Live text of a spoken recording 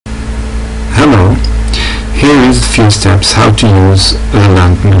Here is a few steps how to use the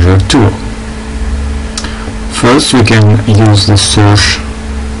lamp measure tool. First, we can use the source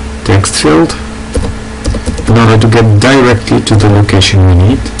text field in order to get directly to the location we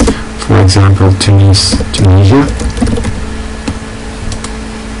need. For example, Tunis, Tunisia.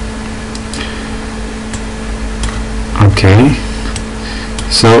 Okay,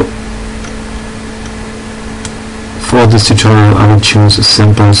 so for this tutorial I will choose a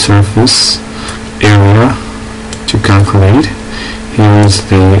simple surface area to calculate. Here is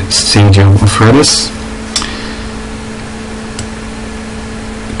the stadium of Redis.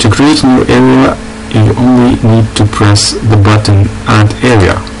 To create a new area, you only need to press the button Add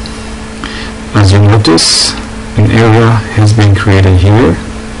Area. As you notice, an area has been created here,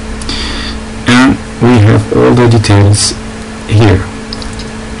 and we have all the details here.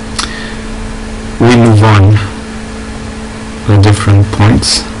 We move on the different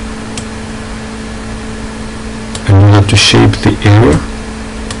points in order to shape the area.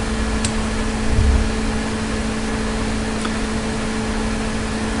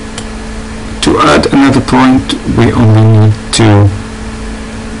 To add another point, we only need to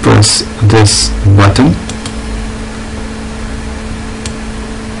press this button.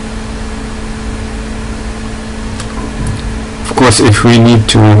 Of course, if we need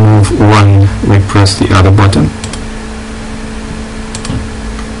to remove one, we press the other button.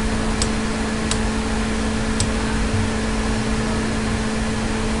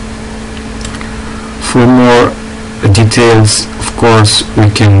 For more details, of course, we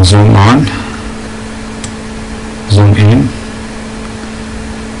can zoom in,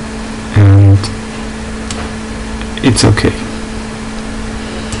 and it's okay.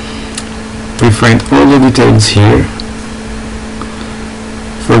 We find all the details here.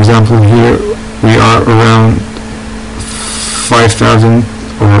 For example, here we are around 5,000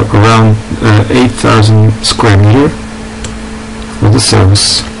 or around 8,000 square meter for the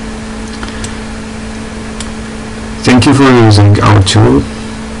service. Thank you for using our tool.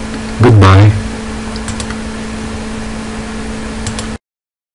 Goodbye.